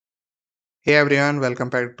Hey everyone, welcome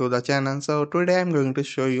back to the channel. So today I'm going to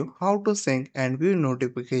show you how to sync and view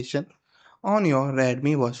notification on your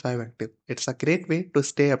Redmi Watch 5 Active. It's a great way to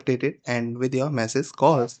stay updated and with your messages,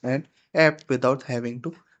 calls and app without having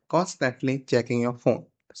to constantly checking your phone.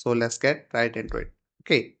 So let's get right into it.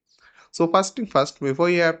 Okay. So first thing first, before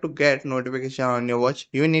you have to get notification on your watch,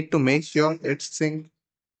 you need to make sure it's synced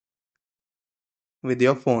with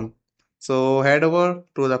your phone. So head over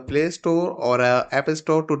to the Play Store or App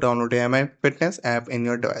Store to download the MI Fitness app in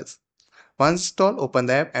your device. Once installed, open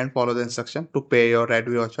the app and follow the instruction to pair your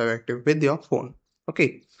Redmi Watch 5 Active with your phone.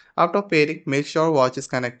 Okay. After pairing, make sure watch is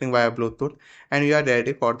connecting via Bluetooth and you are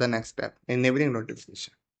ready for the next step, enabling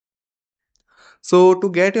notification. So to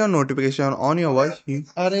get your notification on your watch,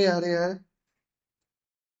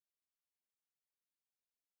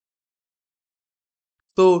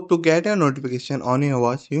 to get your notification on your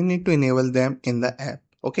watch, you need to enable them in the app.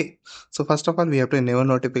 Okay. So first of all, we have to enable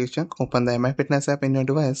notification. Open the MI Fitness app in your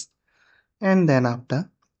device, and then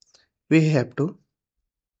after we have to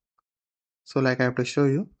I have to show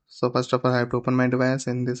you. So first of all, I have to open my device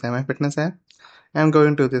in this MI Fitness app. I'm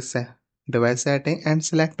going to this device setting and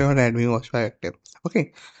select your Redmi Watch 5 Active.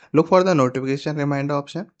 Okay, look for the notification reminder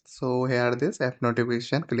option. So here this app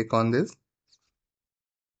notification, click on this.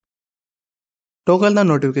 Toggle the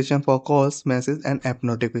notification for calls, message and app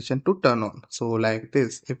notification to turn on. So like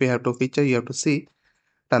this, if you have to feature, you have to see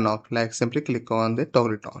turn off. Like simply click on the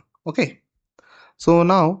toggle it on. Okay. So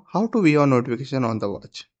now how to view your notification on the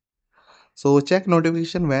watch? So check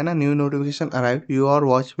notification when a new notification arrives, your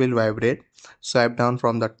watch will vibrate. Swipe down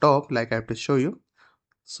from the top like I have to show you.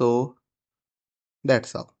 So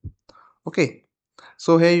that's all. Okay.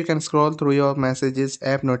 So here you can scroll through your messages,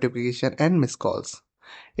 app notification and missed calls.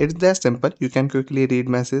 It's that simple. You can quickly read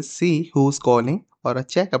messages, see who's calling or a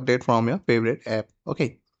check update from your favorite app.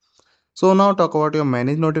 Okay. So now talk about your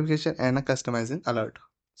manage notification and a customizing alert.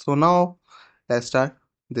 So now let's start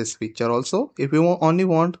this feature also. If you only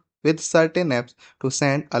want with certain apps to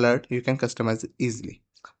send alert, you can customize it easily.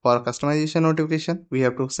 For customization notification, we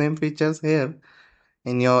have to same features here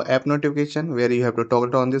in your app notification where you have to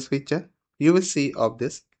toggle on this feature. You will see of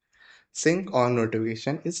this sync on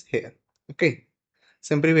notification is here. Okay.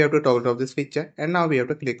 Simply we have to toggle off this feature and now we have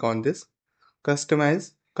to click on this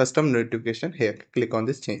customize custom notification here. Click on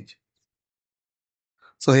this change.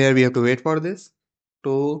 So here we have to wait for this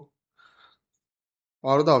to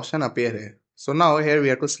or the option appear here. So now here we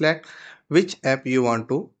have to select which app you want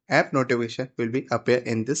to app notification will be appear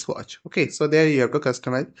in this watch. Okay, so there you have to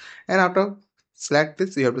customize and after select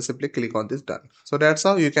this you have to simply click on this done. So that's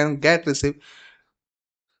how you can get receive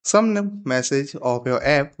some message of your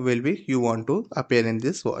app will be you want to appear in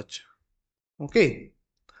this watch. Okay.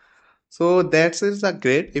 So that is a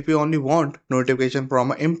great if you only want notification from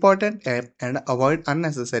an important app and avoid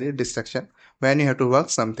unnecessary distraction when you have to work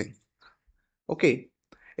something. Okay.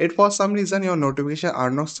 If for some reason your notifications are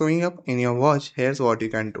not showing up in your watch, here's what you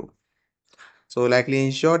can do. So likely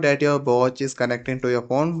ensure that your watch is connecting to your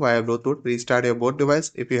phone via Bluetooth. Restart your both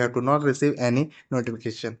device if you have to not receive any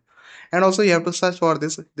notification. And also you have to search for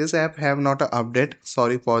this. This app have not an update.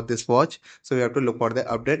 Sorry for this watch. So you have to look for the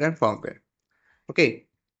update and firmware. Okay.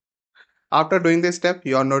 After doing this step,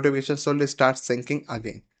 your notification slowly starts syncing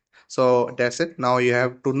again. So that's it. Now you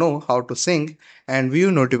have to know how to sync and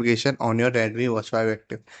view notification on your Redmi Watch 5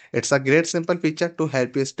 Active. It's a great simple feature to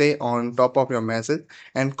help you stay on top of your message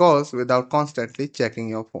and calls without constantly checking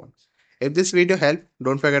your phone. If this video helped,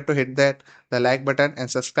 don't forget to hit the like button and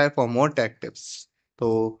subscribe for more tech tips.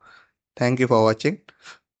 So thank you for watching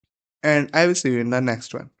and I will see you in the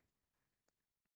next one.